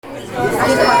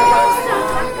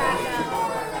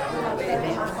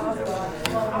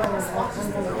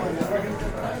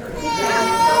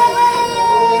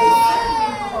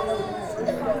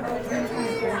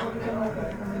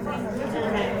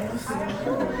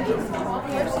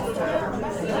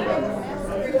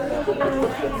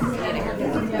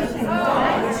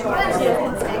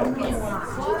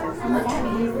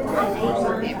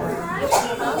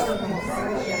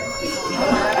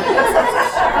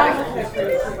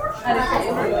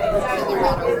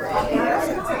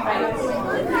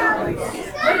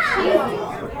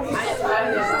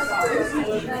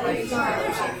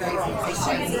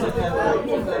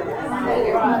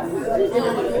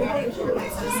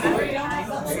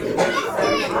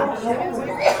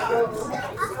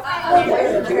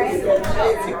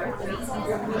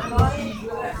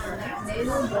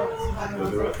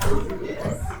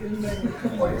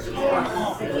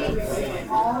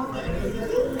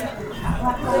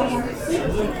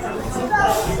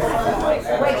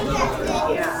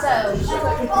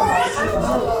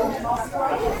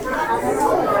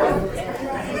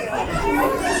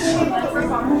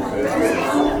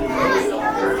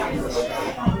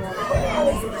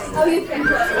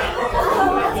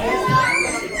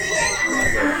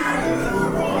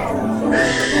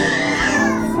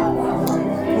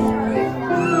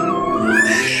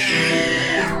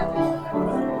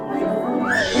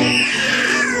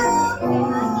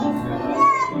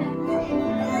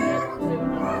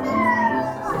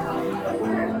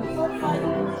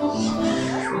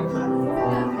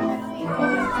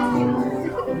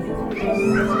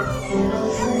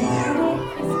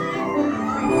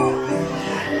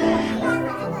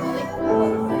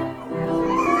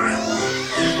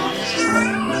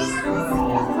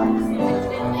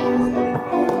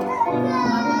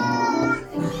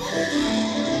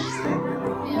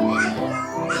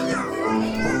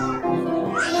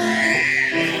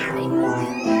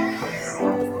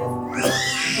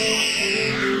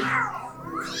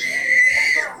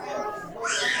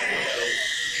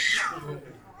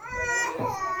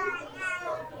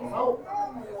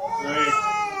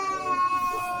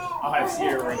I'll have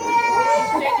Sierra ring.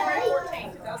 January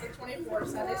 14, 2024,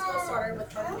 Sunday school started with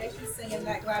congregation singing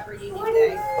That Glad Reunion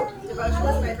Day. Devotion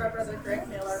was made by Brother Greg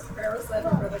Miller. Prayer was led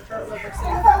by Brother Kurt Wilbur,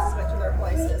 sending classes back to their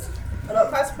places. Adult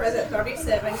class present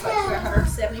 37, collection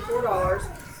 $174.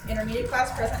 Intermediate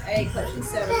class present A, collection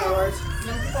 $7.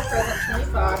 Young people present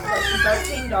 25, collection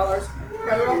 $13.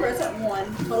 Federal present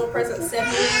 1, total present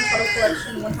 71, total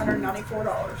collection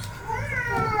 $194.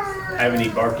 Have any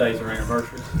birthdays or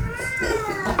anniversaries?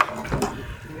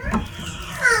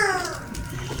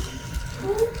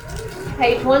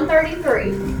 Page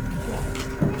 133.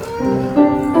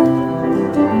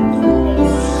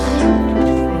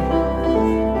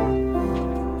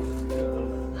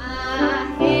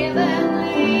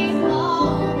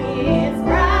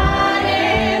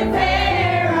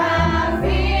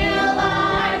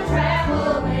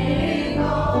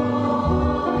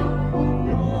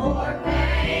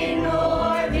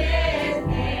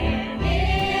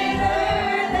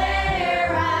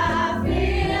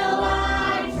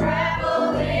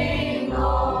 Traveling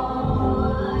on.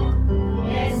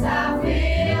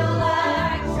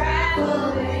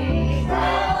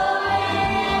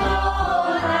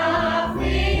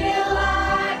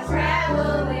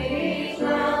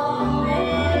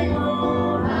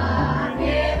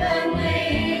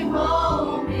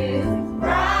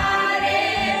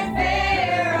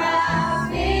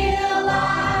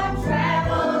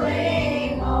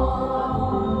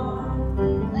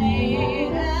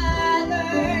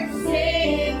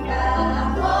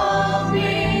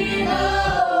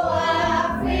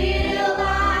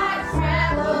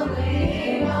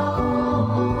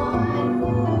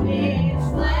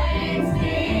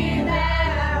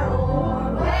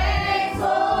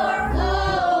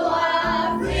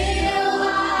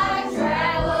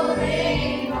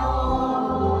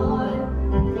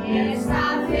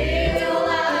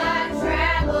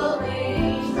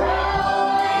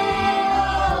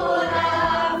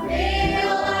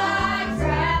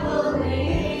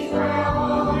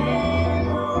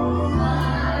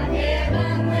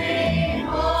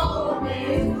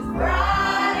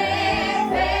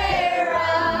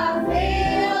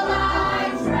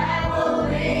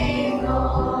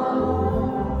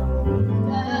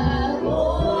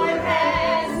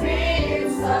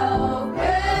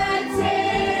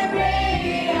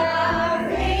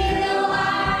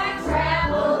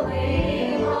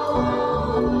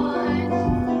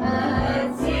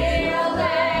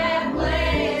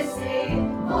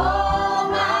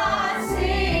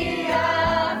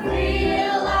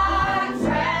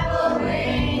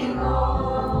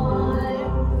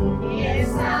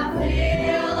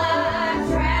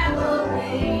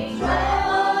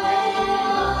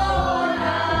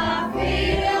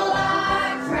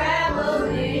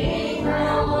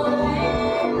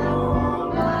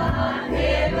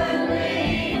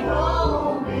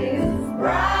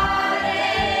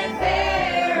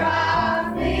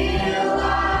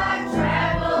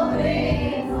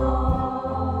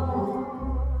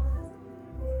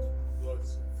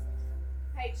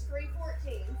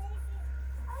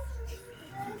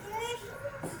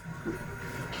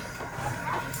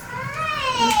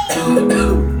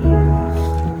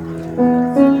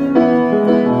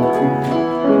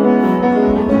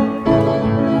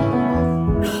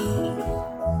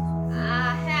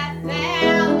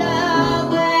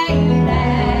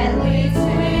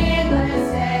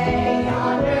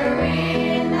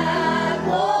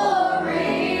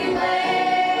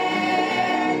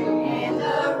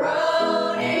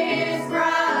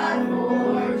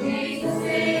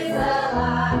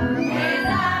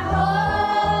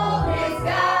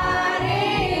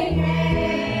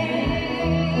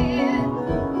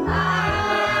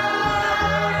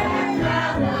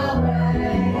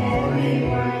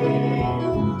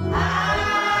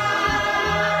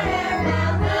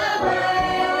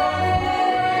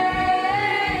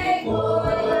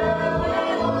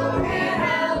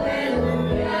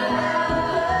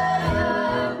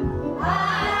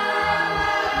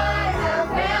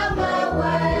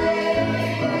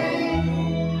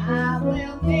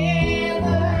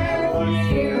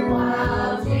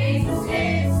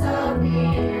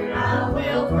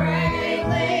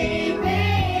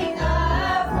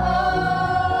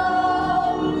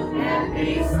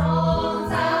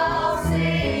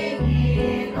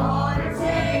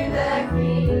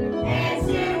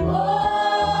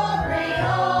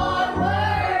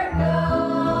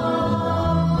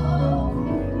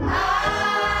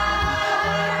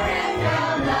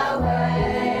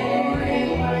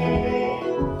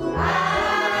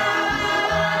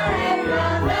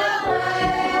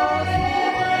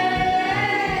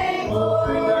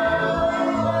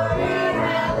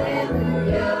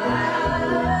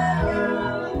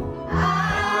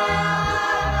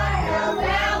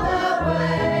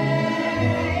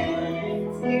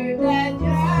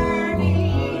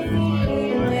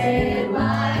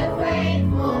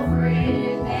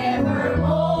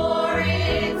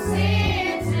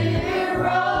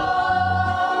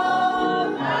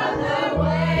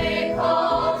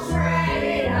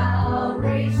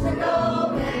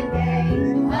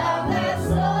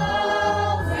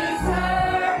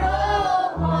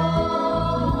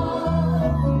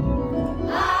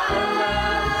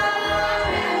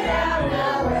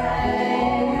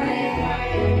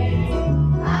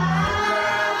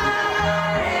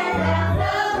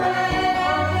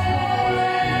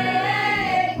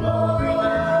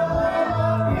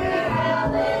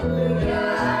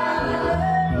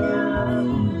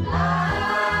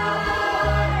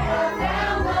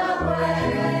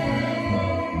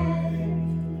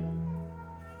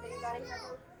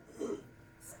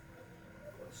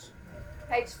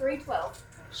 Page 312.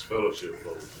 Fellowship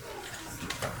vote.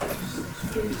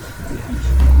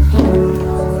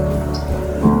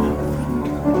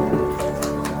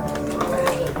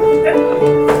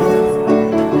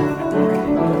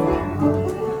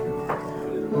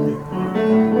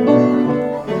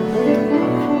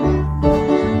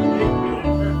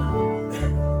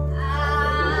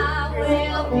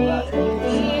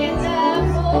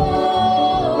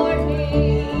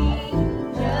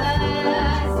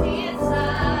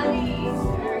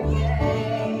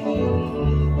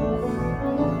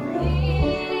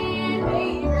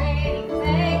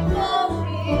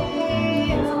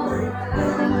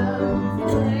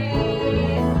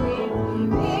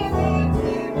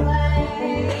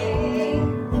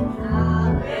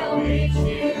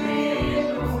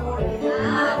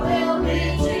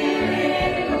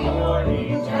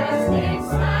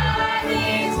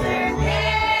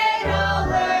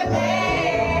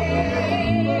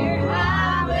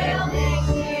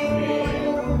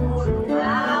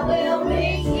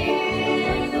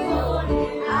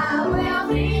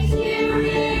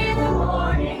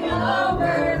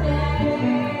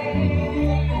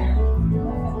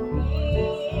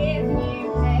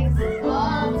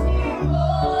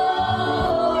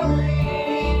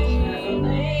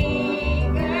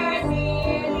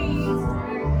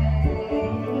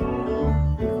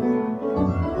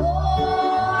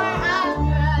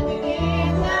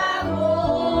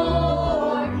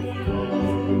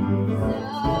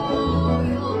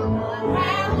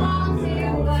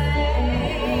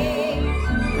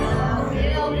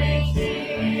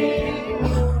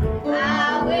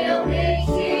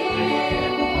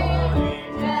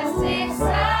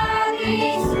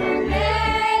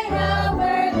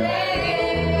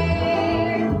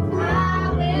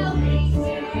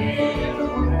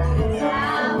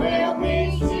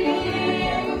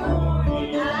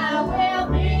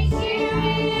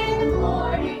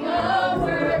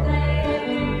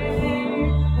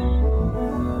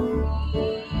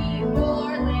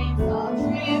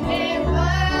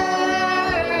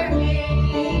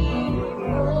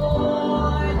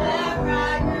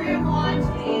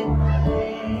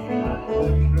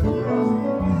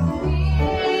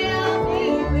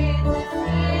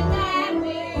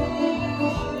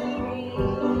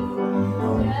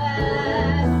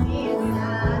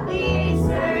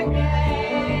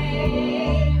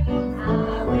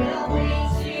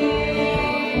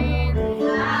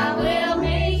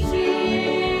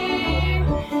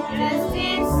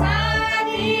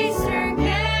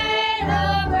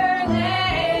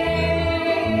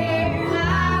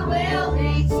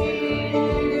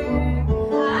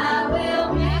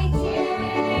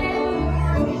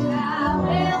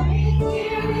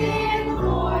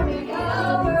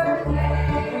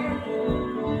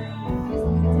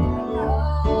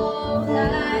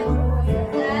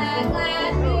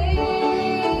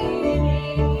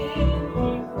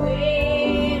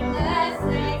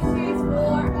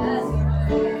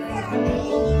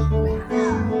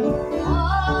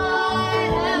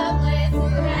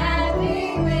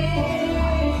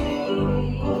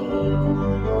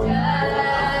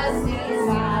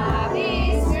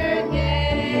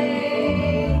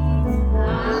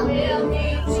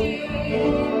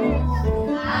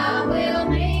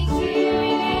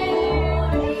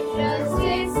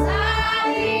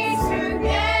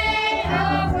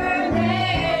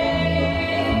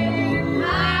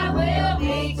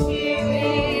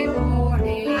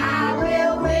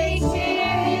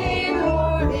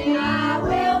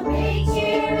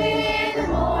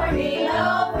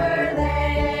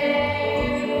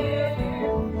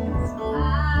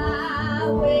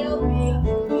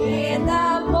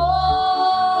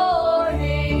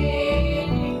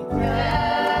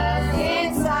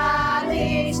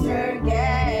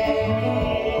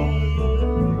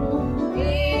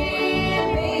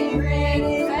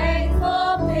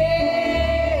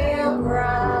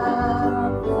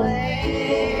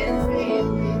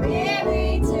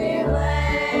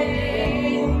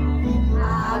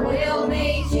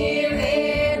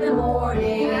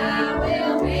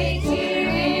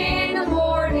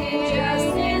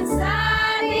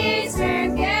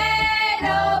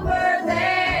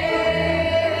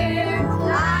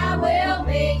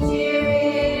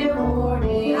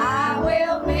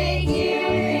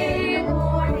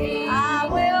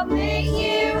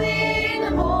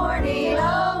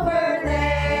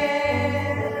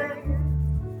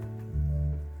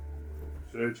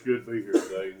 It's good to be here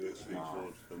today. Good to see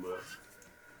someone come up.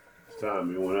 It's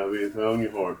time. You want to have anything on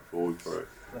your heart before we pray?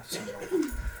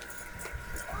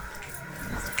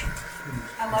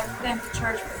 I'd like to thank the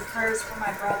church for the prayers for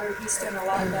my brother. He's doing a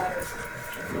lot better.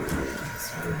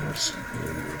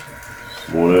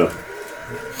 Come on up.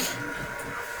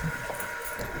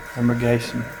 Remember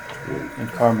Dison and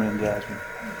Carmen and Jasmine.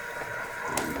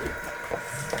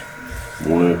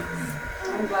 Come on up.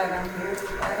 I'm glad I'm here.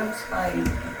 I'm glad I'm staying.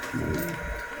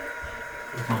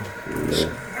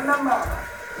 And my mama.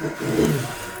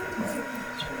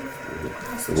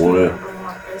 Come on up. I'm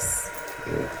like this.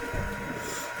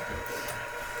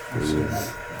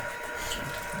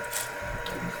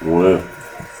 Come on up.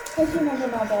 Did you remember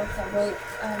my dog that wrote,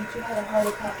 she had a heart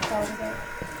attack Saturday?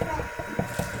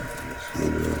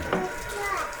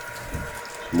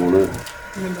 Come on up.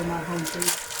 Remember my home too.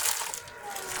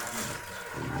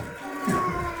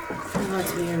 I like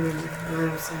to be remembered when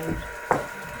I'm saved.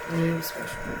 And he was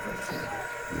special.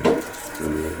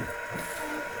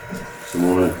 Come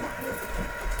on up.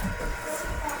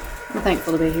 I'm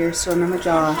thankful to be here. So remember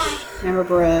Josh, remember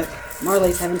Brooke.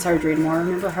 Marley's having surgery tomorrow.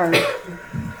 Remember her.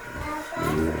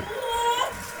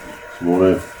 Come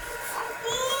on up.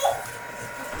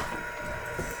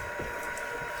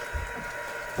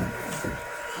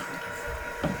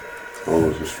 All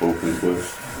those are spoken with.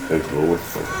 Thank the Lord.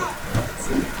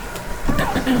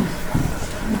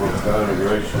 Most kind and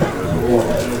gracious as the Lord.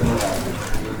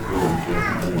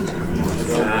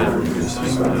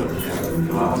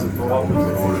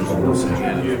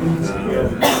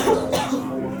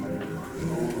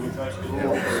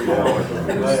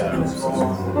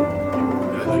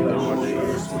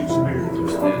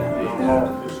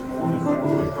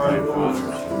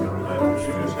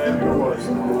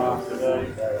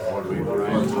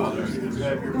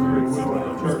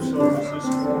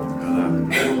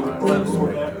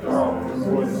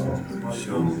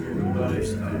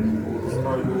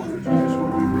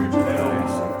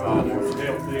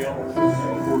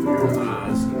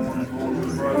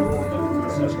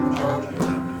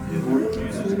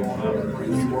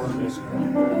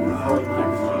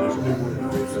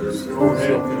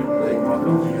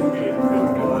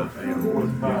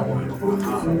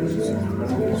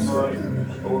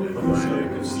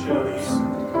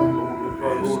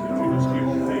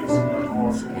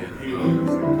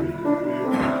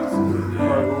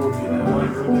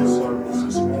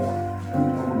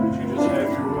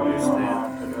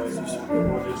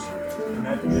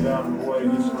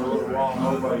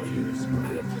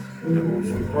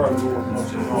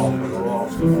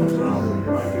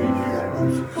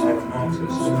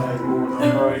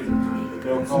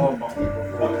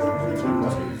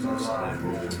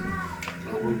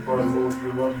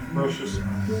 Precious.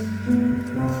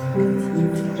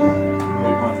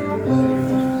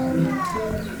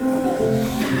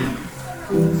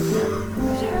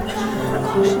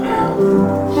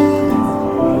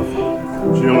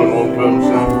 Children won't come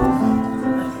soon.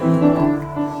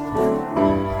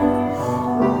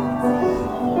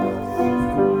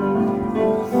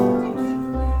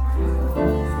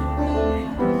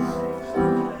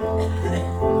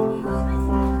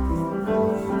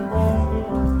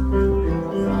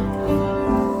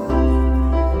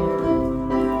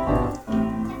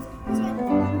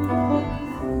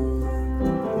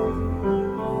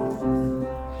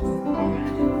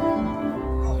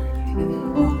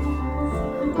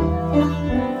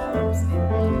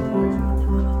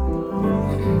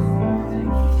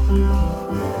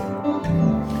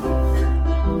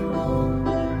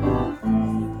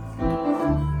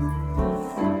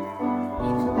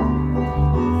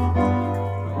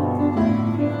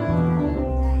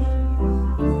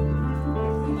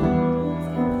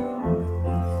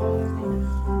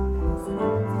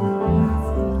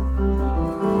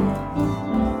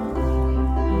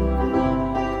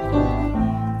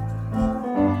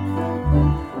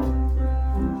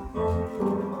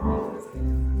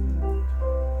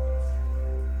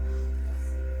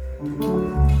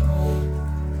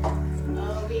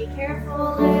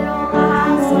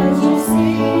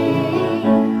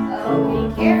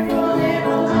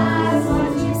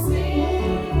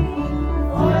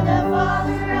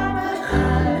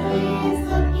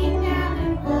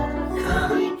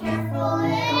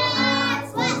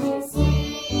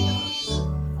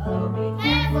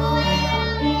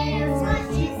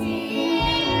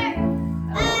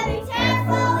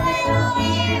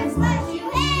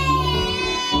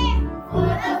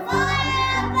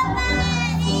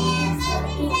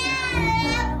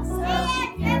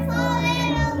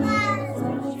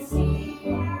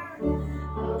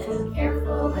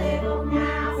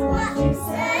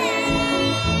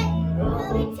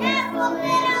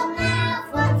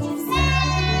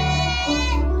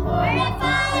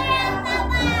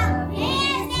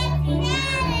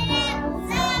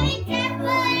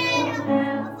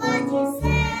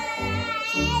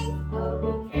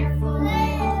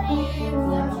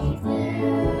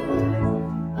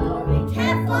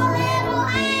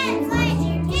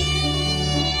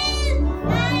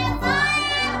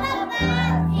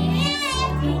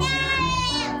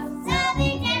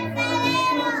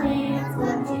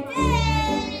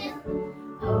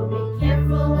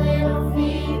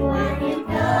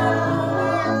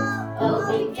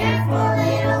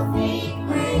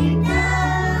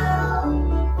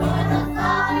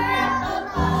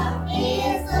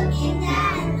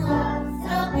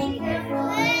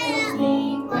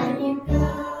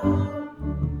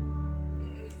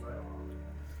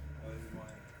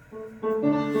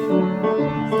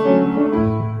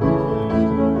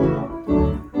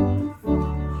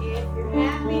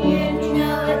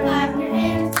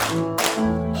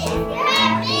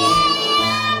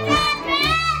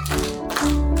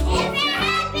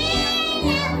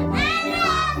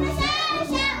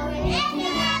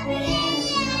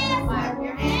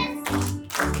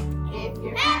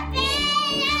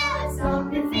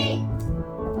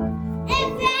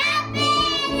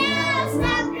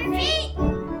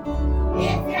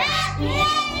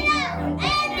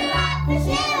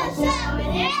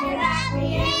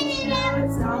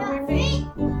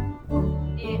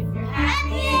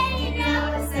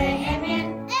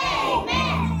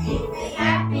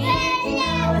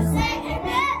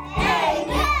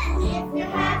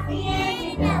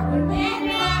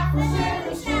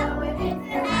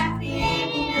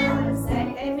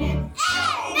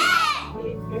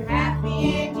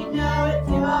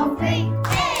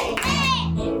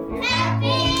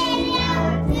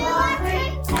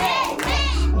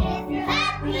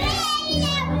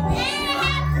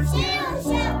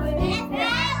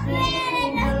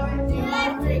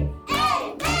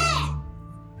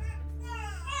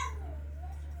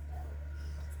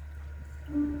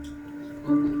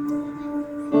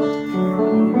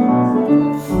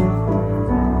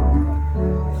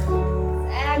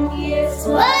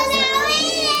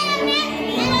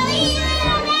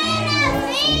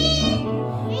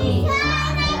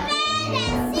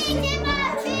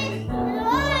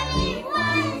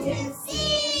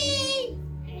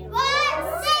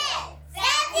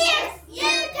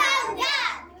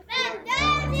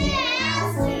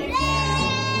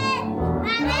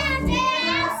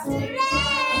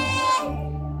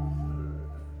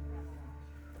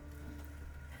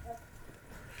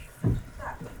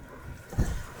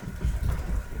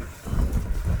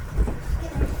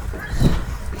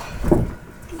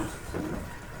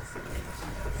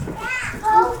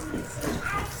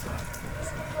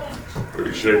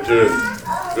 Appreciate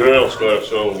that. Who else got a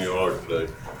song in your heart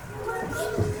today?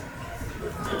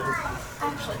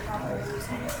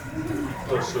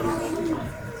 Let's see.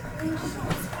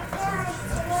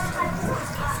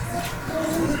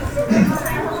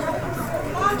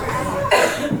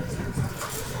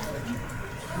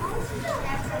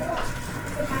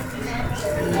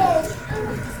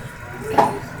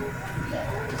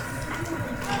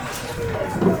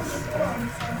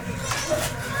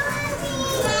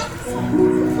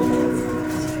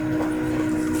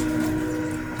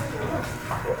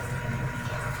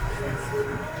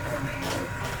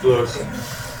 Bless.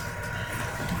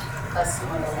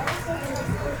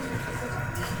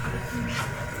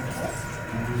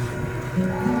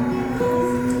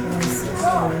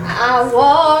 I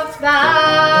walked by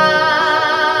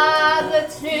the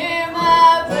tomb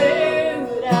of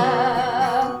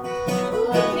Buddha,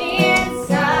 looked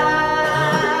inside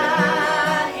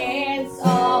and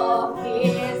saw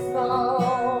his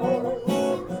bones.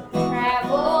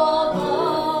 Traveled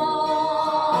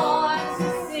on to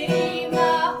see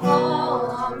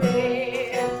Muhammad.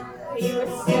 He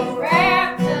was still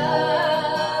wrapped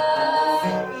up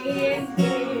in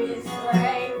his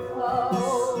grave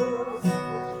clothes.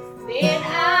 Then I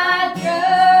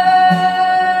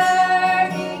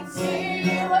journeyed to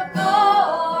a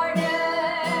garden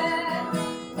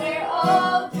where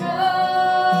old Joseph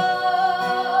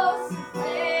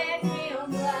let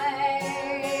him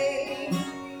lay.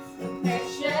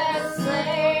 Precious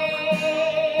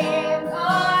Lamb,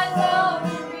 God's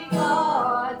only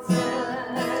begotten,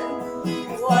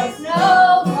 was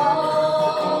no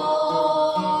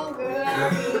longer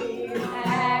in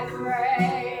that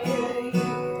grave.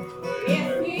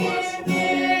 If you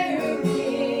knew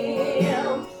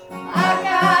him like I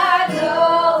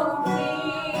know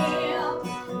him,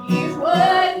 you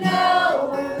would know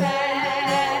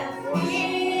that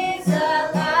he's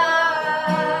alive.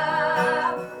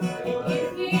 And if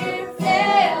you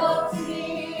felt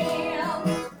him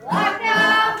like I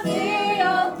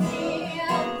felt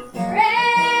him,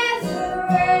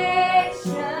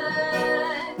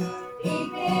 resurrection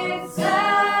deep inside,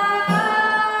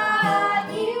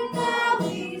 you know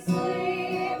he's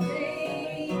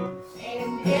living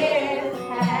and death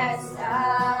has died.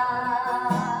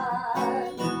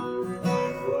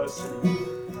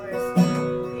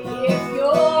 If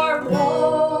you're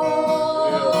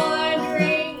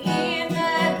wandering in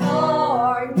the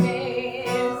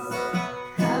darkness,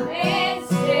 come and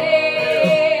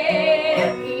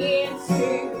step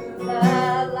into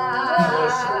the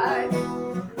light.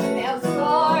 Now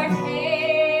scarred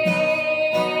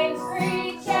hands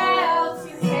reach out to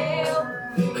help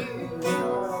you,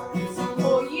 to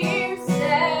pull you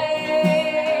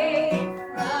safe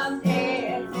from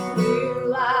death to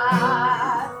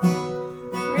life.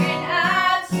 When I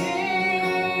too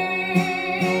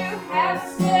have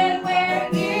stood where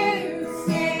you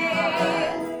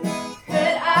stand,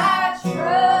 could I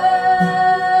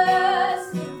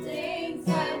trust the things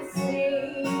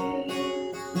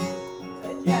unseen?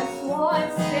 But just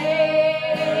one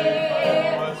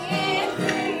step in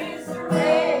his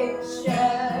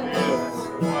direction,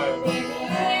 then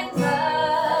in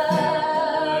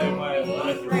love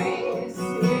he brings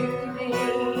to me.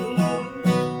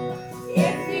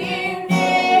 If you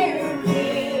knew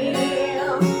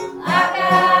him like I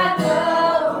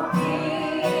know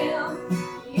him,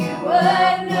 you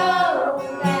would know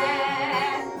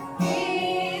that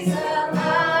he's alive.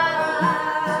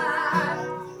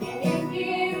 And if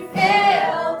you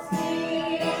felt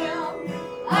him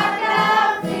like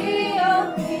I feel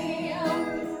him,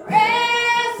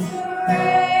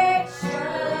 resurrection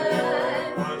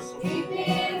deep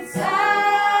inside,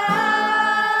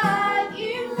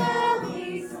 you know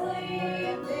he's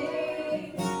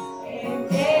living and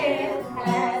death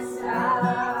has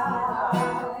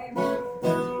died.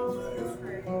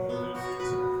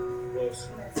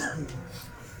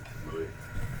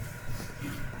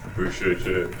 Appreciate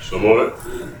that. Someone?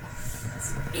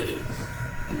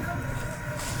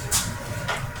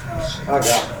 I got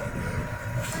it.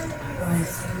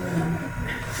 Bless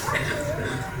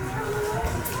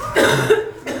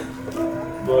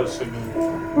him.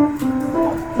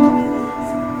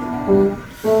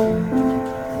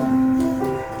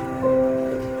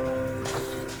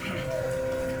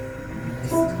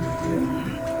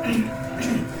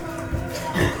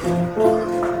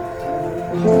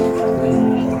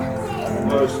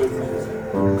 Bless him.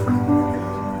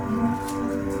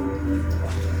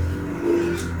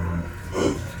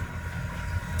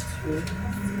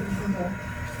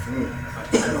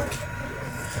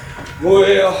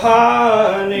 Well,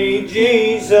 I need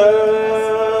Jesus,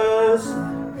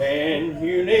 and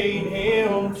you need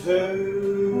Him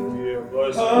too. Yeah,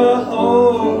 bless him. A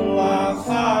whole life's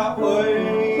highway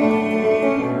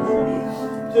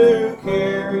to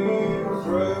carry you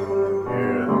through.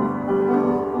 Yeah.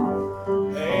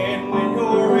 And when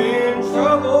you're in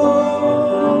trouble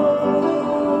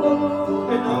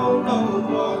and don't know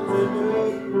what to do,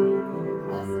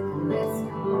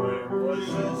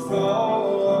 just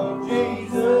call on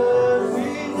Jesus,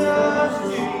 Jesus,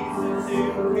 Jesus,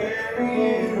 He'll carry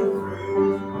you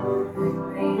through.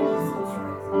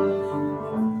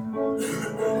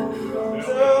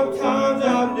 Sometimes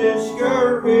I'm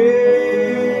discouraged,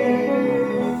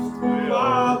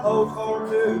 my load's hard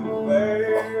to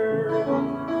bear.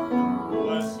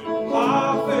 Bless him.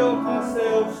 I felt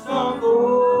myself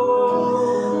stumble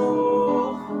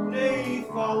beneath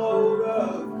my load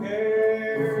of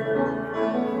care.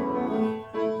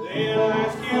 Then I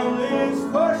asked Him this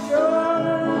question,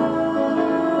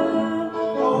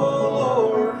 oh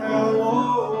Lord, how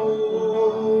long?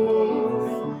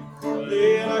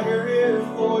 Then I hear His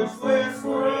voice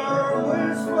whisper,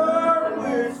 whisper,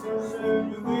 whisper, soon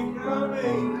you'll be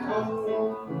coming home.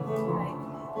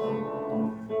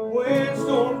 When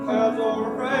storm clouds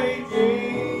are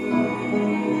raging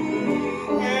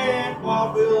and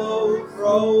wild billows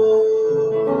roll,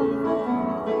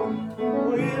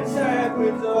 when sad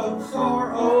winds of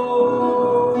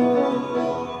sorrow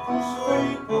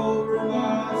sweep over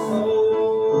my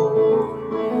soul,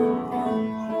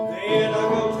 then I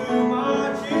go to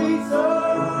my Jesus,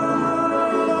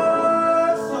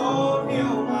 on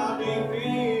Him I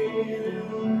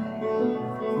depend.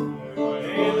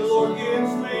 And the Lord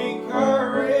gives me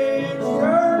courage,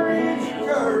 courage,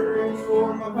 courage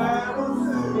for my battles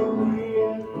to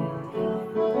win.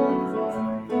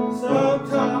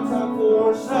 Sometimes I'm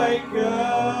forsaken,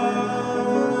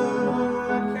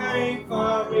 can't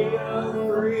find me a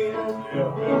friend.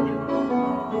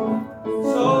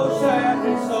 So sad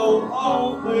and so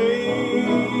lonely,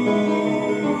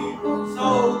 so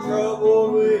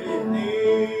troubled within.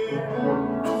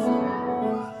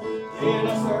 Then I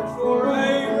search for a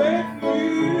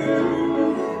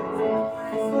refuge,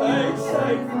 a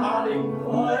safe hiding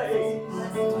place.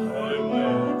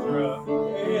 Amen. That's right.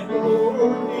 And the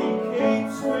Lord, He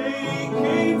keeps me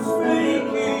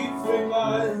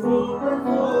by His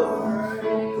wonderful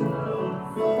grace.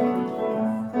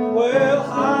 Well,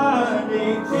 I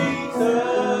need Jesus,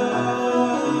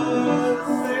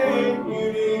 and you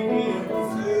need Him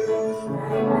too.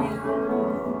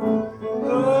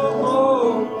 The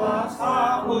whole life's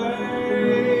highways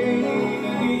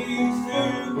to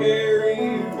carry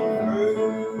you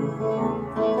through.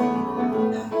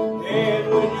 And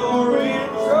when you're in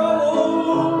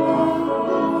trouble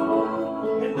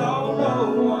and don't know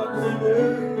what to do,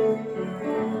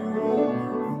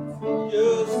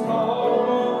 just call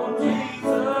on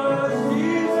Jesus,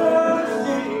 Jesus,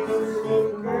 Jesus,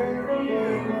 He'll carry you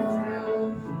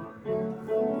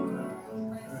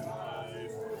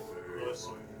Bless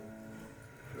him.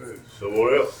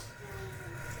 Someone else.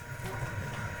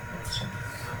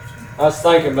 I was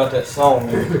thinking about that song,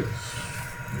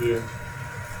 Yeah.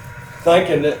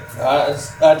 thinking that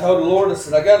I told the Lord, I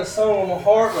said, I got a song on my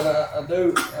heart, but I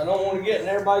don't want to get in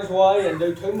everybody's way and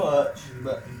do too much.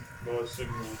 But Bless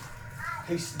him.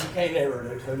 you can't never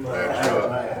do too much. That's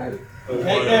right. You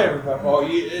can't never, Papa.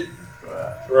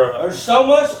 That's right. There's so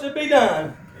much to be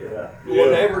done. Yeah. You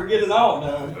will never get it all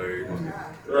done.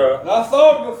 Right. And I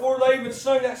thought before they even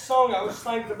sung that song, I was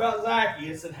thinking about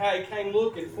Zacchaeus and how he came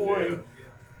looking for him.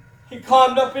 He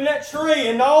climbed up in that tree,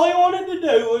 and all he wanted to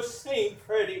do was sing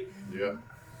pretty. Yeah.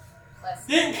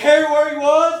 Didn't care where he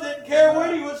was, didn't care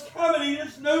when he was coming. He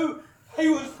just knew he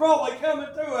was probably coming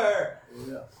through there.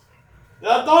 Yeah. And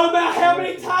I thought about how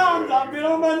many times I've been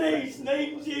on my knees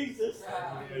needing Jesus,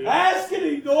 asking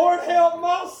Him, Lord, help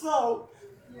my soul.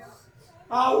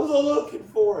 I was looking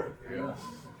for Him,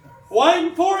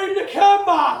 waiting for Him to come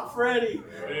by, Freddie.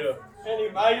 Yeah. And He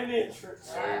made an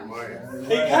entrance. Amen.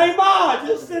 He came by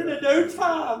just in the due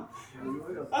time.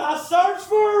 I searched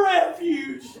for a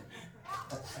refuge,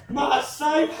 My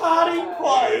safe hiding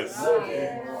place.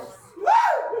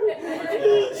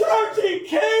 Church, He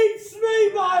keeps me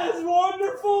by His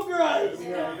wonderful grace.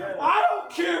 I don't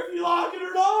care if you like it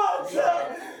or not.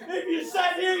 If you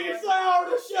sat here and you say, I ought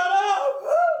to shut up.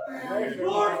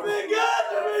 Lord's been good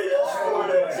to me this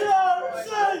morning, church.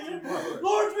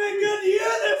 Lord's been good to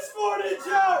you this morning,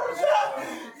 church.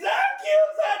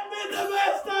 Zacchaeus hadn't been the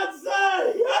best, I'd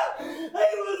say. He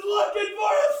was looking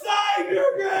for a Savior,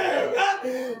 Greg.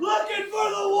 Looking for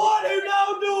the one who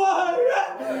knows the way.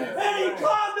 And he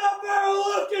climbed up there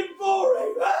looking for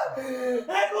him.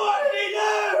 And what did he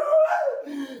do?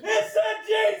 It said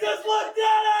Jesus looked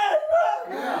at him.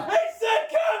 He said,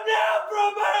 come down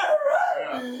from there.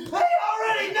 He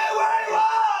already knew where he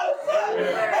was.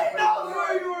 He knows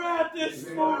where you were at this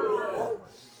morning.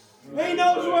 He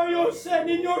knows where you're sitting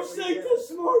in your seat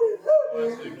this morning.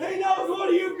 He knows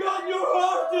what you've got in your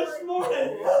heart this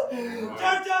morning.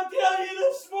 Church, I'm telling you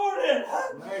this morning,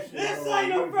 this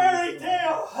ain't a fairy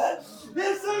tale.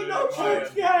 This ain't no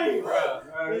church game.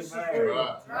 This is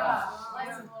real.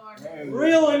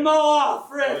 Real in my life,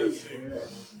 Freddie.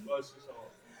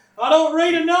 I don't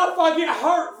read enough, I get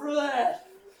hurt for that.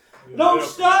 I don't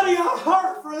study, I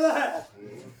hurt for that.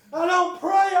 I don't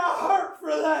pray, I hurt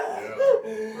for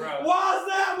that. Why is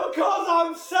that? Because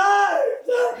I'm saved.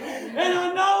 And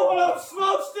I know what I'm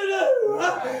supposed to do.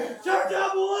 Church,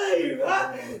 I believe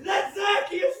that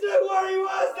Zacchaeus knew where he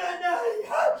was that day.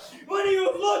 When he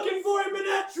was looking for him in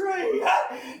that tree.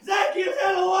 Zacchaeus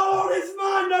had a lot on his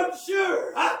mind, I'm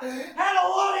sure. Had a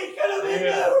lot he could have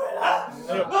been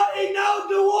doing. But he knows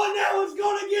the one that was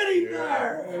going to get him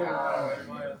there.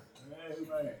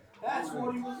 That's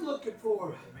what he was looking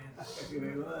for.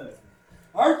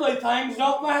 Earthly things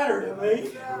don't matter to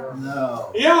me.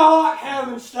 No. Yeah, I like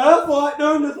having stuff. I like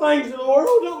doing the things of the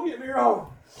world. Don't get me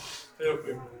wrong.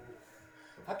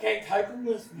 I can't take them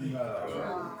with me.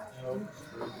 No.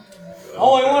 The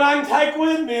only one I can take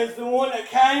with me is the one that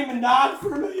came and died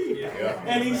for me.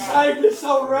 And He saved this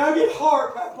so rugged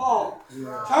heart, my Paul.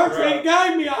 Church, He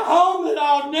gave me a home that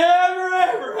I'll never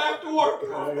ever have to work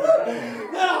on.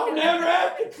 That I'll never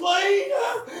have to clean.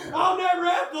 I'll never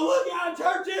have to look at.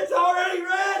 Church, it's already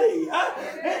ready.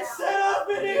 It's set up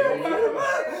in here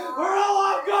where all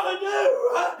I've got to do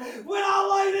when I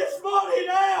lay this body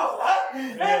down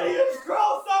and He has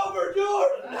crossed over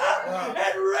Jordan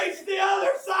and reached the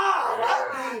other side.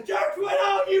 Church, when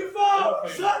all you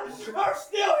folks are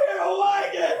still here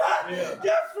waiting,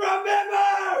 just remember,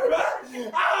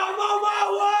 I'm on my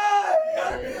way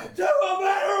to a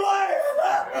better land.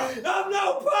 Of no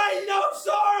pain, no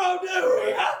sorrow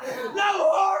doing, no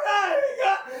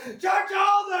heartache. Church,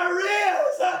 all there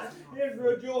is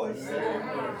rejoicing.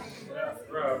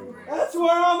 That's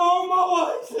where I'm on my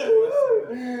way to.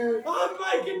 I'm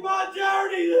making my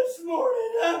journey this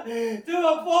morning to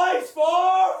a place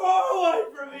far, far away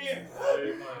from here.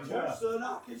 Just so that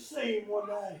I can see Him one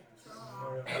day.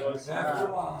 After a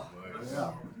while.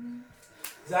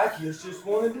 Zacchaeus just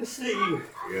wanted to see you.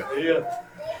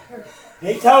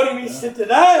 He told him, he said,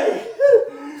 today,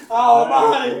 I'll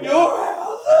abide in your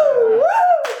house.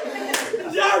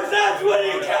 Church, that's when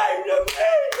He came to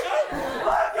me.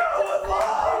 Like I was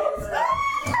lost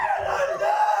and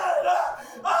undone.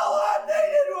 All I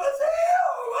needed was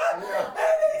Him.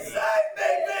 And He saved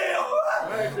me, Bill.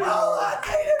 All I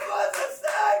needed was a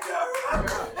Savior.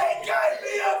 He gave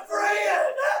me a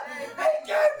friend. He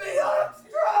gave me lots of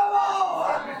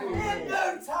trouble in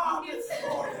due time this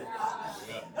morning.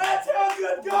 That's how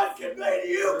good God can be to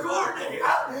you, Courtney.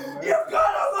 You've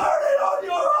got a burden on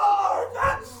your heart.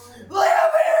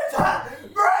 Live it.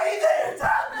 Breathe it.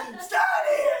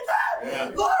 Study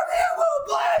it. Lord, He will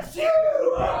bless you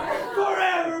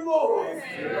forevermore.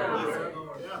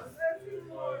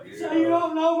 So you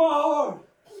don't know my heart.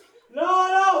 No, I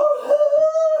don't.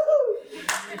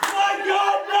 My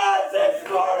God knows this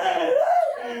morning.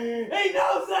 He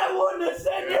knows that one that's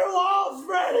in your lost,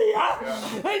 Freddie.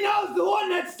 He knows the one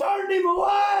that's turned him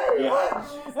away.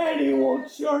 And He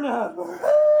wants your number.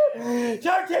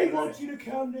 Church, He wants you to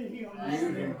come to Him.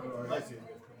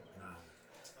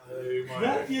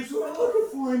 Zacchaeus was looking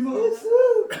for Him, Melissa.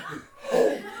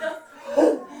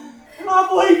 And I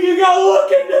believe you go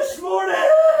looking this morning.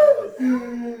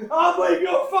 I believe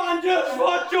you'll find just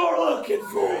what you're looking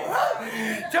for.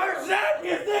 Church,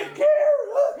 Zacchaeus didn't care.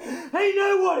 He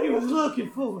knew what he was looking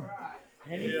for.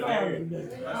 And he found Him.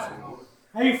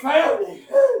 He found Him.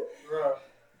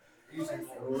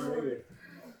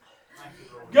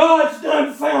 God's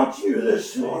done found you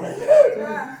this morning.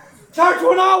 Church,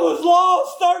 when I was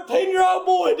lost, 13-year-old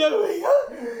boy, Dewey,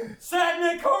 sat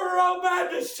in the corner of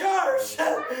Baptist Church.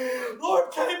 Lord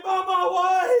came by my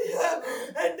way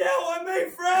and dealt with me,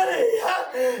 Freddie,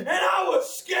 and I was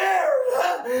scared.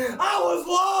 I was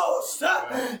lost.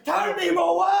 Turned him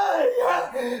away.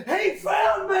 He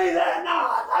found me that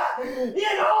night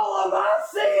in all of my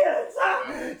sins,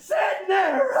 sitting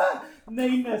there,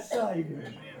 needing a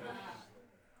Savior.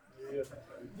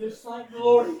 Just thank the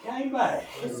Lord he came back.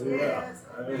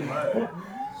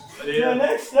 The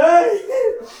next day,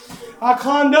 I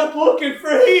climbed up looking for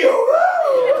him.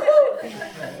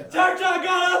 Church, I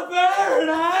got up there and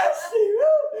I asked him.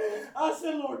 I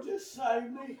said, Lord, just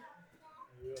save me.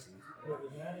 It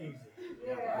was that easy.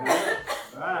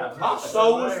 My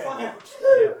soul was found.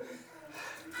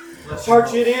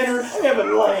 Church, it entered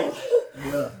heaven land.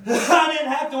 I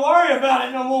didn't have to worry about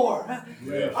it no more.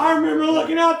 I remember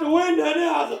looking out the window and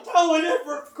I was a totally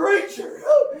different creature.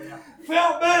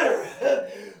 Felt better,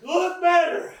 looked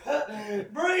better,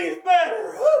 breathed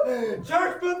better.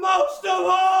 Church, but most of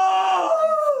all,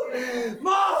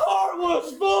 my heart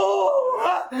was full.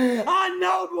 I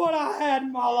knowed what I had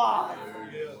in my life.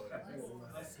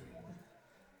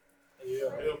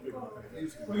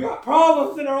 We got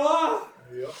problems in our life.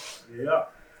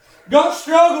 Got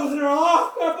struggles in our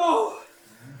life, people.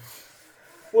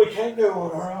 We can't do it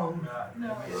on our own.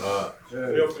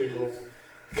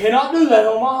 Cannot do that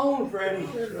on my own, Freddie.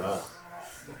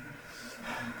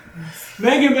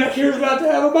 Megan back here is about to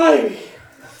have a baby.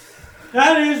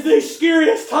 That is the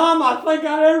scariest time I think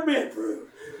I've ever been through.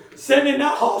 Sitting in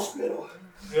that hospital.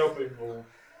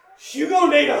 You're going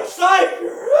to need a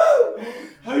Savior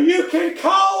who you can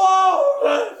call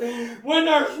on when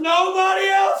there's nobody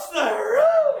else there.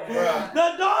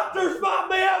 The doctors might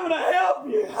be able to help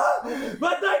you,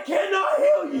 but they cannot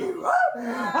heal you.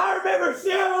 I remember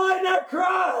Sarah laying there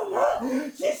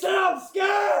crying. She said, I'm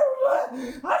scared.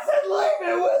 I said, leave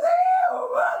it with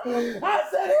him. I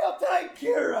said, he'll take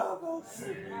care of us.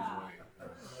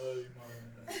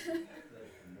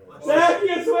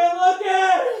 Zacchaeus went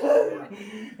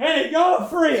looking, and he got a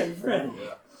friend, Freddie.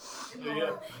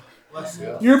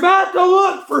 You're about to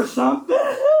look for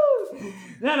something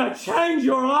that'll change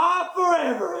your life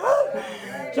forever.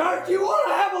 Church, you want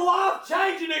to have a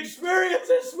life-changing experience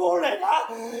this morning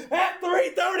at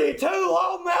 332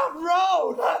 Long Mountain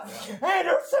Road,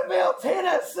 Andersonville,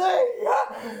 Tennessee.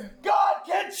 God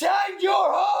can change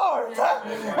your heart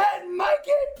and make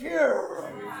it pure.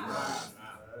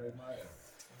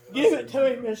 Give it to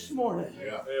him this morning.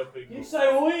 You say,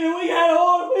 well, we got a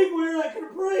lot of people here that can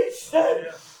preach.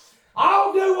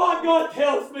 I'll do what God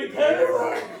tells me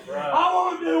to. I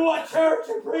won't do what church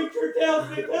and preacher tells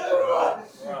me to.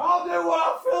 I'll do what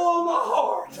I feel on my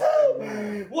heart.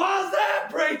 Why's that,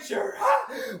 preacher?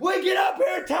 We get up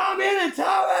here time in and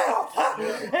time out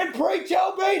and preach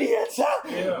obedience.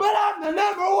 But I'm the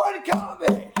number one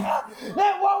convict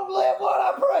that won't live what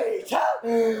I preach.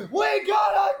 We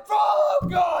gotta follow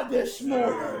God this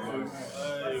morning.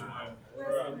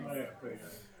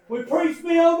 We preach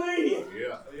be obedient.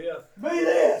 Be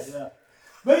this.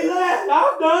 Be that.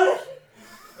 I've done it.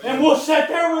 And we'll sit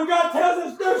there when God tells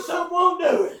us to do something, we'll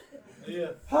do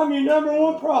it. I'm your number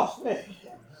one prospect.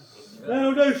 They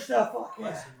don't do stuff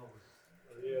like that.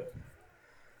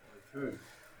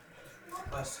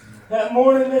 That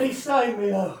morning that he saved me,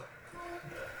 though,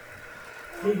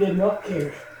 he did not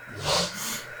care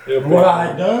what I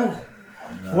had done,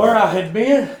 where I had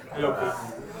been.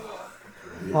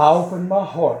 I opened my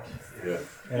heart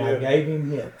and I gave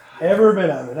him it. Every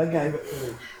bit of it, I gave it to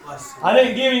him. I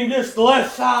didn't give him just the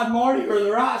left side, Marty, or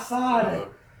the right side.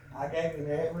 I gave him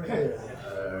every bit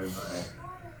of it.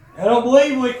 I don't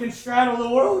believe we can straddle the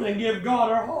world and give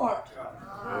God our heart.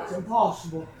 It's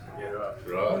impossible.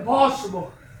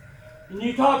 Impossible. And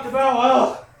you talked about,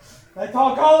 well, they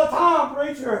talk all the time,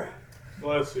 preacher.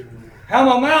 How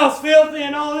my mouth's filthy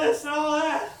and all this and all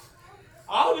that.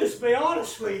 I'll just be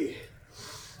honest with you.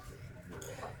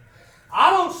 I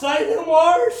don't say them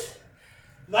words.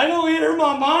 They don't enter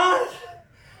my mind.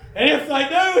 And if they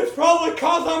do, it's probably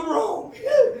because I'm wrong.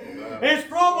 It's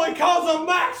probably because I'm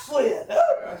backslid.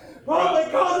 Probably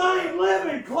because I ain't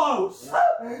living close.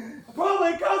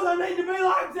 Probably because I need to be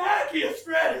like Zacchaeus,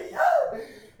 Freddie.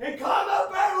 And climb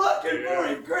up there looking for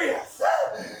him, Chris.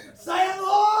 Saying,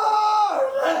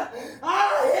 Lord, I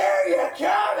hear you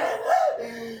coming.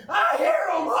 I hear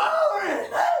them hollering.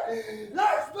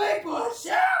 There's people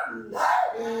shouting.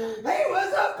 He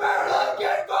was up there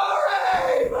looking for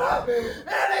him.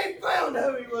 And he found who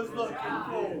he was looking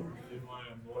for.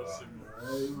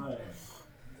 Amen.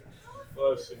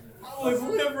 Always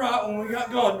live right when we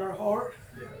got God in our heart.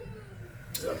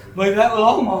 I believe that with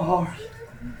all my heart.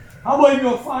 I believe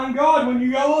you'll find God when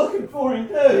you go looking for Him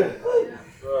too.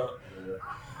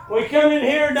 We come in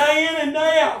here day in and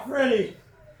day out, Freddie,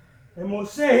 and we'll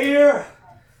sit here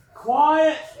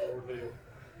quiet.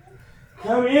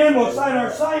 Come in, we'll sit in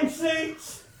our same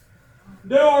seats,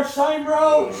 do our same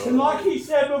rows, and like he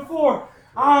said before,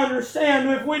 I understand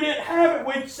if we didn't have it,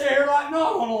 we'd sit here like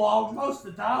not on a log most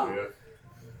of the time.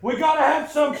 We got to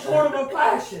have some sort of a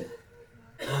passion.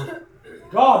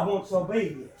 God wants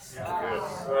obedience.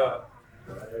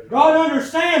 God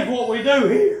understands what we do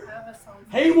here.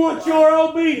 He wants your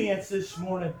obedience this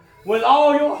morning with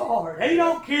all your heart. He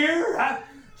don't care.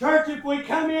 Church, if we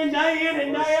come in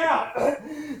and day out,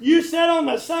 you sat on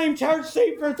the same church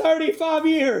seat for 35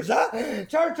 years.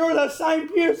 Church, or the same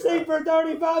pew seat for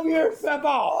 35 years,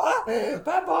 Papa.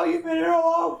 Papa, you've been here a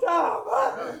long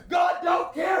time. God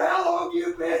don't care how long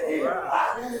you've been here.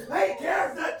 He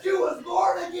cares that you was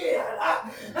born again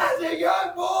as a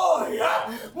young boy.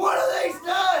 One of these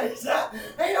days,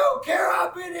 He don't care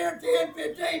I've been here 10,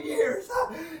 15 years.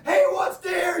 He wants to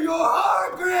hear your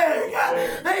heart, Greg.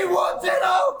 He wants it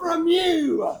all from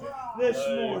you this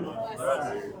morning.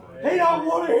 He don't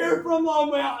want to hear from the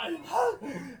mountain.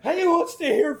 He wants to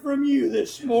hear from you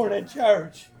this morning,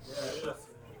 church.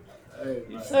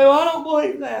 You say, well, I don't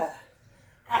believe that.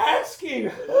 Ask Him.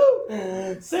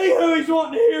 See who He's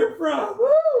wanting to hear from.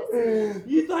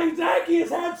 You think Zacchaeus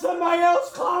had somebody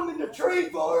else climbing the tree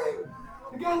for him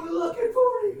to go looking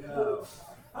for him?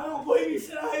 I don't believe he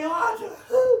said, hey, Elijah,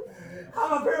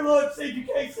 I'm up here looking, see if you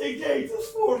can't see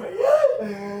Jesus for me.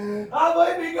 I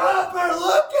believe he got up there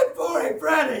looking for him,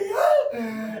 Freddie.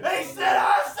 He said,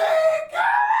 I see him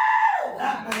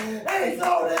coming. And he's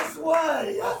on his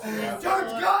way.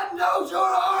 Church, God knows your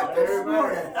heart this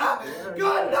morning.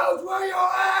 God knows where you're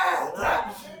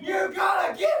at. You got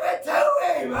to give it to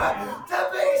Him to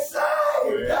be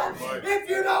saved. If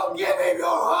you don't give Him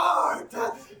your heart,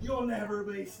 you'll never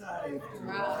be saved.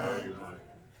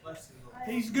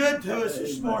 He's good to us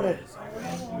this morning.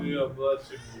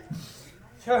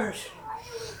 Church,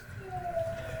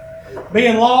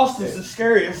 being lost is the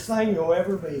scariest thing you'll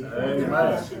ever be.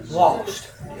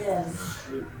 Lost.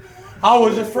 I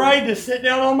was afraid to sit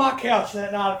down on my couch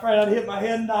that night, afraid I'd hit my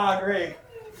head and die, Greg.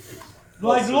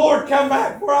 Like, Lord, come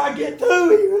back before I get to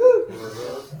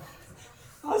Him.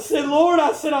 I said, Lord,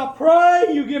 I pray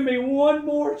you give me one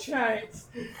more chance.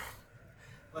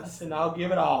 I said, I'll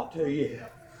give it all to you.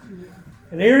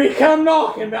 And here He come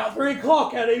knocking about 3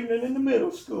 o'clock that evening in the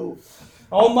middle school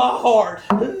on my heart.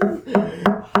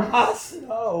 I said,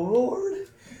 oh, Lord.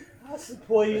 I said,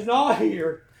 please, not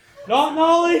here. Not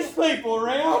all these people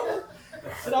around.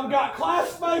 I said, I've got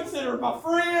classmates that are my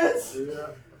friends.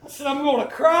 I said, I'm going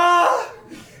to cry.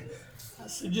 I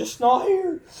said, just not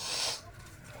here.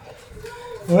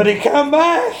 When He come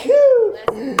back,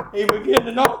 He began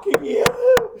to knock again.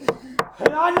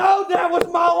 And I know that was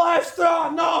my last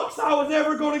knocks I was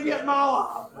ever going to get in my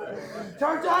life.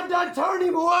 Church, I done turned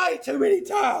Him away too many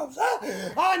times.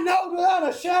 I know without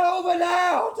a shadow of a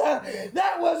doubt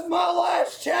that was my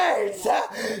last chance.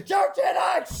 Church, and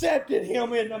I accepted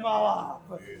Him into my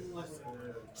life.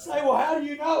 Say, well, how do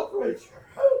you know, preacher?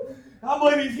 I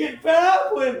believe He's getting fed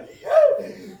up with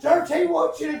me. Church, He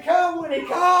wants you to come when He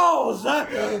calls,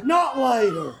 not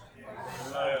later.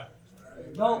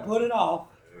 Don't put it off.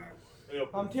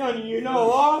 I'm telling you, you know a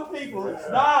lot of people that's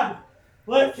died,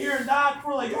 left here and died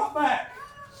before they got back.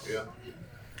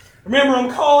 Remember,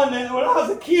 I'm calling that when I was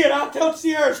a kid, I told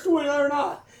Sierra a story the other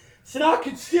night. Said I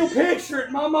could still picture it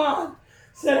in my mind.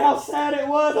 Said how sad it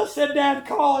was. I said, Dad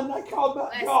calling. They called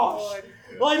about Josh.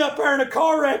 Laid up there in a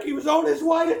car wreck. He was on his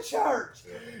way to church.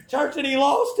 Church, and he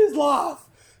lost his life.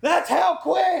 That's how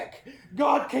quick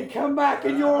God can come back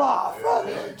in your life.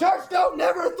 Church, don't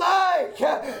never think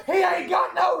He ain't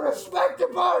got no respect to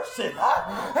person.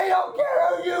 He don't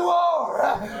care who you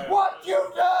are, what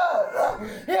you've done.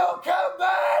 He'll come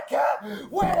back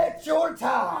when it's your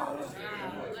time.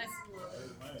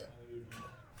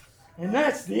 And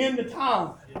that's the end of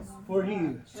time for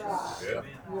you.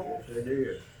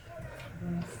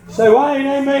 Say, why ain't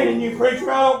amen and you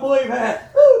preacher? I don't believe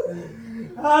that.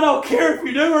 I don't care if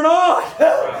you do or not.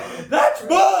 That's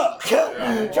book.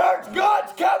 Church,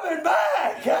 God's coming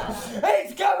back.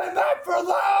 He's coming back for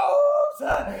those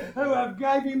who have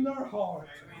gave Him their heart.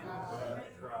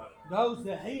 Those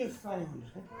that He has found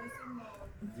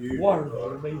worthy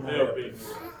to be there.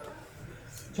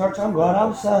 Church, I'm glad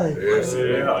I'm saved.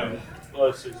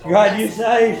 God, you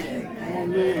saved.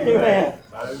 Amen.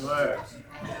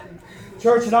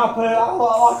 Church, and I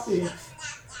like this.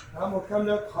 I'm going to come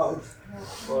to a close.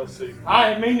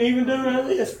 I ain't mean to even do none of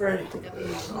this, Freddie.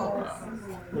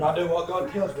 But I do what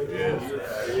God tells me to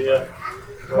do. Yeah.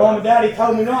 Mom and Daddy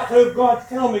told me not to. If God's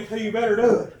telling me to, you better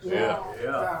do it. Yeah.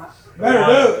 Better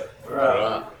do it.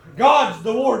 Right. God's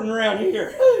the warden around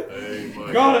here.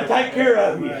 Amen. God will take care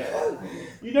of you.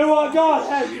 You know what God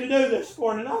has you to do this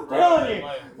morning? I'm telling you,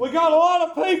 we got a lot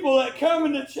of people that come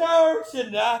into church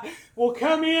and we'll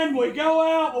come in, we go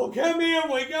out, we'll come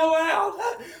in, we go out.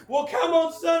 We'll come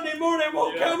on Sunday morning,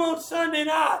 we'll come on Sunday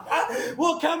night.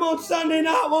 We'll come on Sunday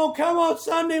night, we'll come on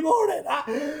Sunday morning.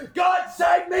 God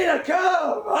saved me to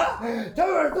come 2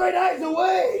 or 3 days a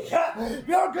week.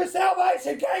 Your good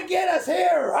salvation can't get us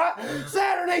here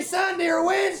Saturday, Sunday, or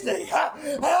Wednesday.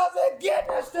 How's it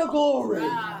getting us to glory?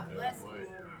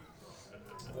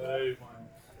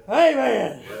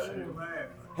 Amen.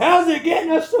 How's it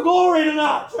getting us to glory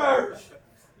tonight, church?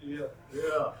 Yeah.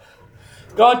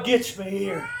 God gets me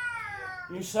here.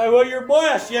 You say, well, you're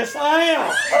blessed. Yes, I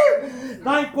am.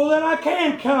 Thankful that I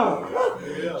can come.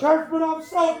 Church, but I'm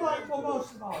so thankful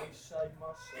most of all He saved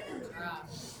my soul.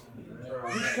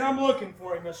 You come looking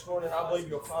for Him this morning, I believe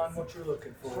you'll find what you're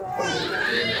looking for.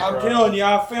 I'm telling you,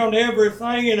 I found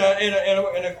everything in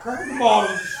a cracker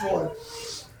bottle this morning.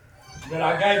 That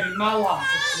I gave you my life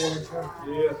this morning, church.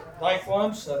 Yeah. Thankful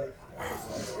I'm saved.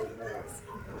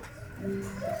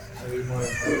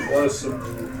 Bless Him.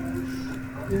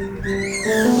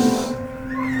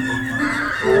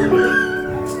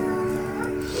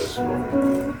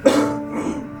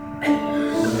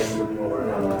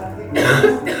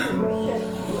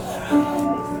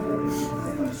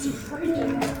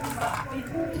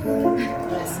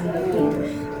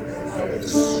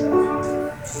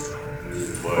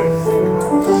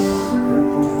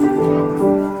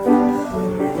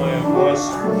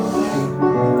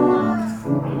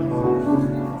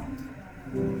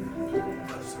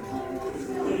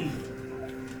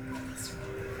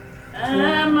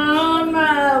 I'm on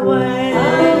my way.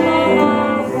 I'll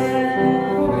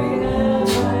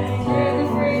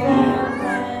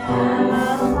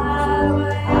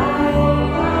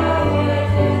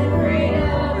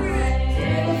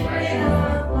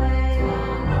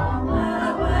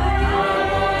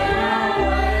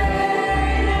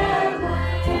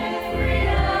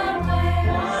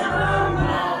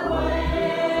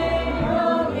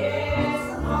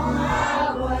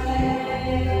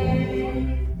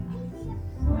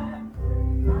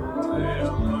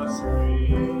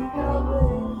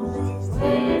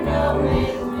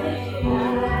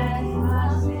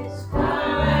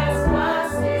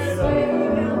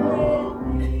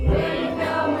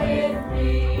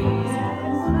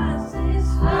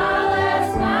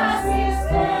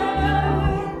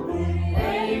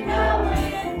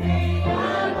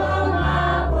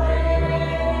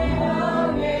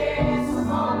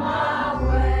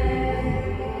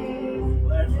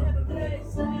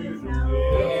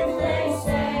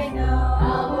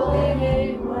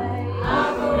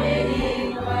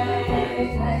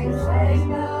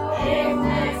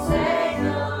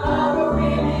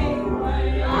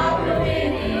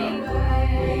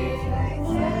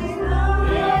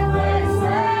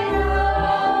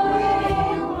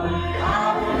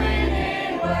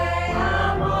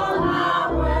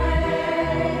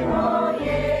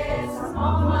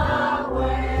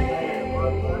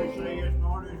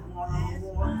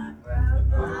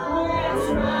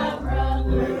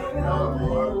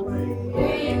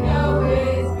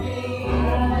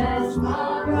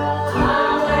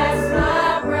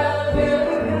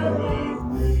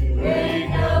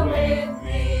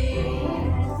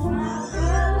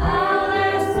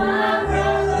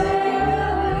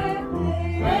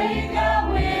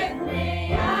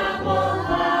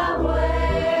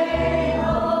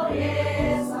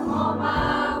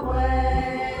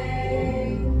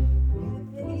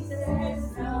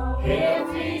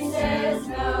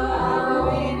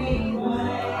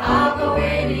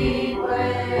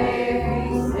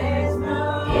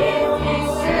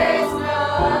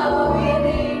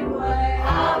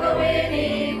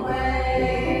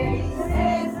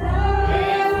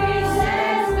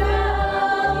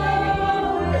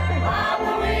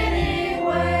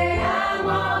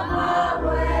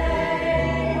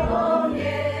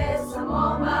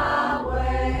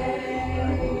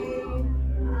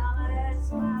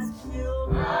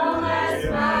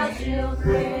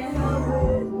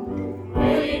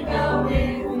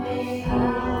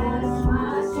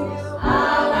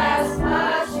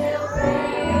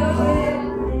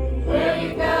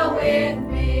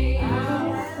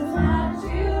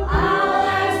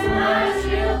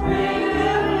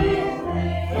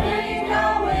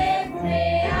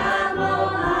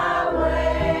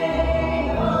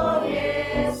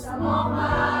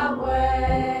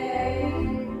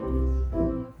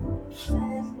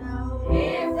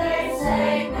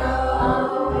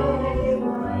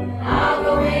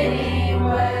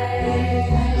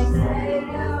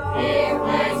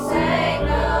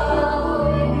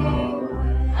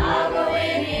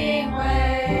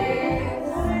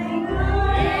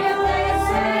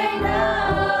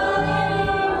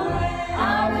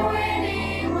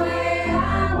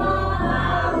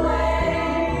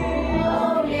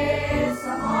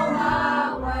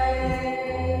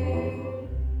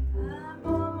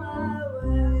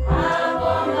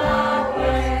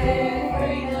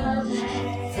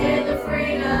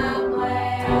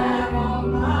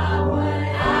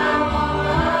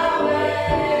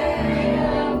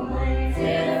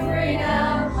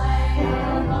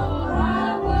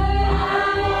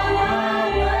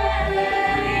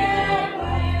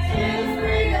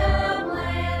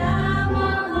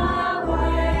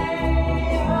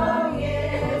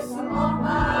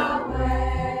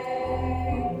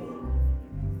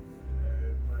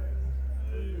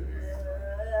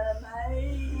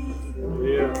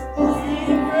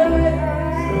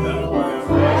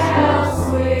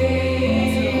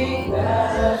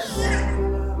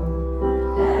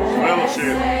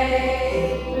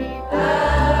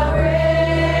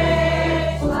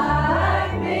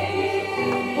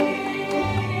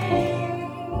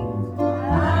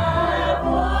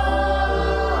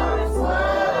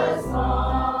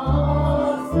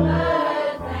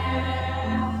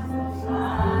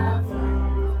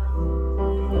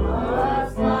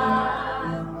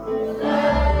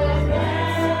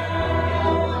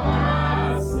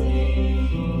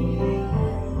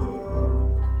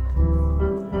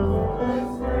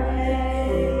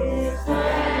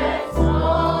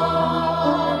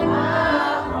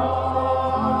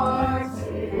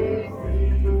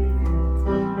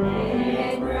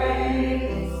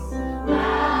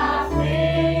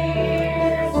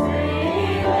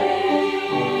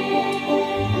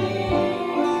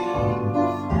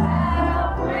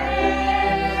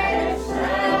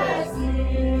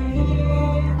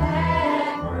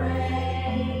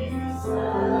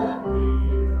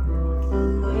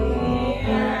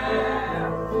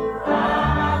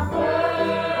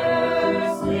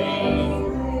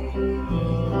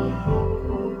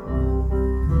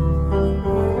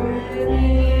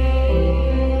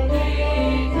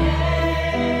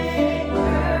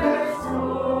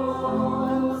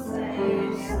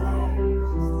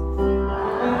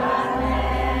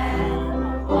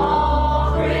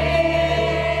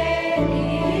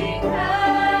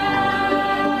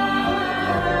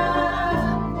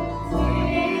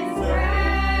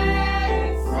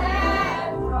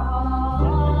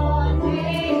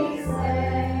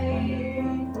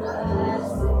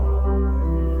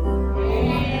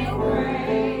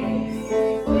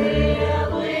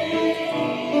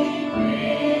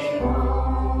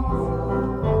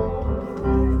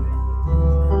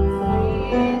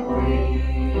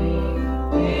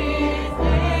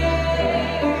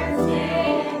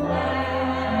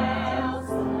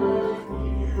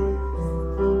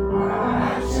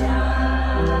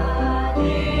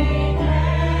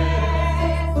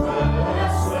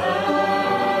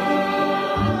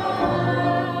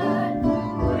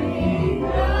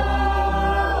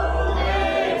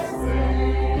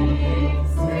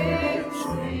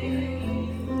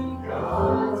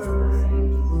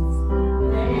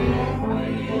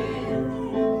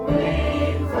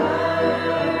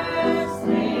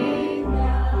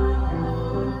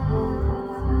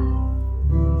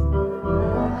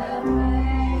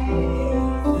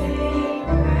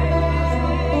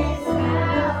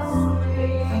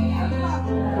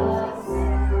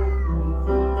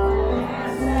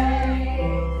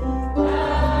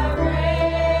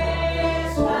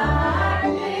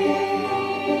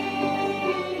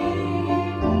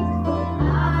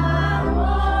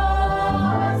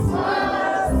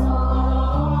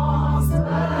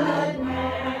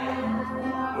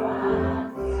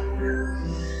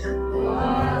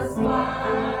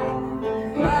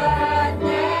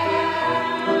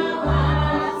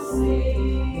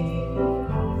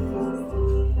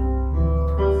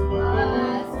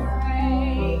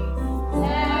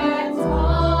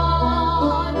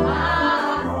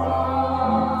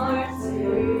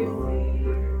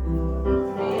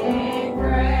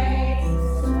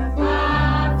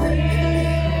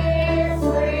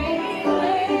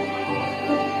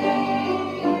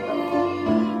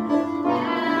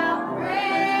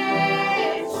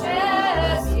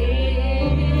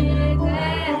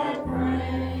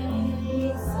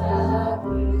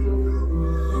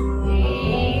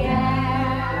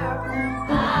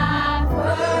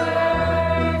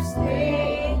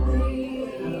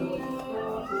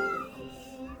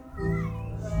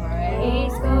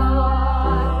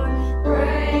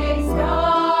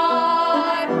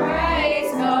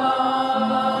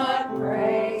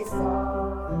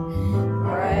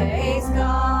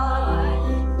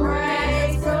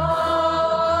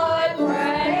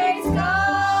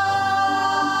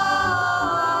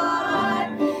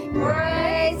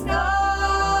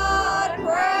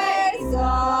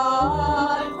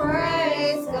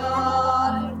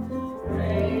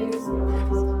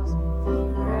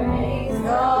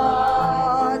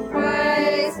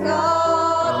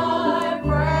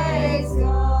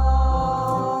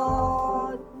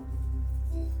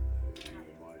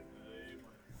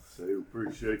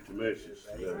appreciate the message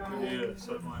today. Yeah,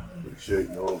 certainly.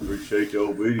 Appreciate the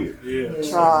obedience. Yeah.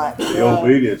 That's right. The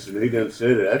obedience, and he done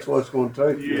said it. That's what it's going to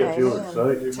take to get children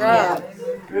saved. That's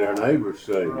right. Get our neighbors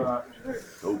saved. Right.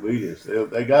 Obedience.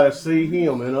 They got to see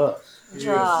him in us. That's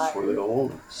right. That's where they don't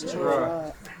want him. That's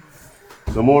right.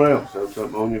 Someone else have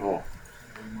something on your heart.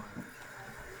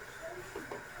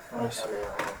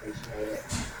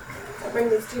 I bring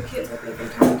these two kids with me from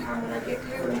time to time when I get to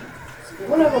them.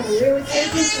 one of them really paid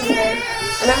attention today,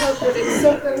 and I hope that it's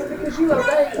something because you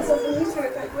obey. It's something he's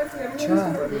going to take with him. He's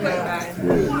going to reflect back. And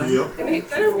they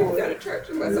don't even go to church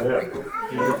unless I bring them.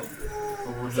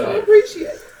 So I appreciate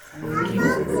it.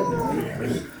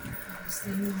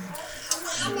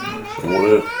 Someone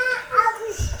else?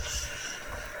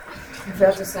 I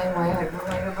felt the same way. I had my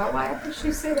way with my wife, and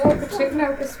she said I could take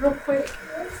notice real quick.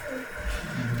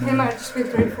 It might just be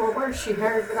 3 or 4 words she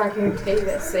heard, but I guarantee you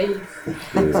that seed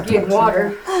was getting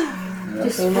water.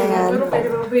 Just a little bit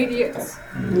of obedience.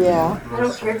 Yeah. I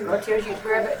don't care if God tells you to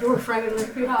grab that door frame and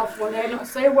lift it off one day, not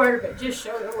say a word, but just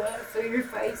show the love through your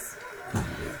face.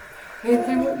 And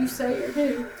do what you say or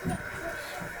do.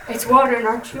 It's watering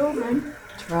our children.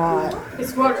 That's right.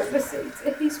 It's watering the seeds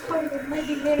that He's planted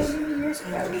maybe many, many years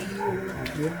ago.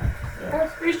 I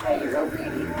appreciate your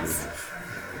obedience.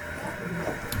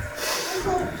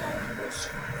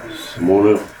 Someone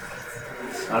else?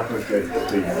 I appreciate the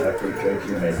teaching. I appreciate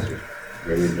your message.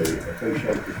 Really do. I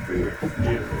appreciate the spirit.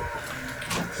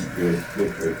 Good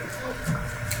preaching.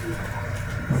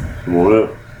 Someone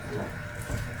else?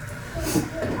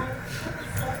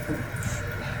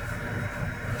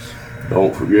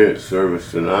 Don't forget service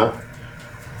tonight.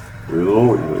 We're the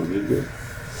Lord.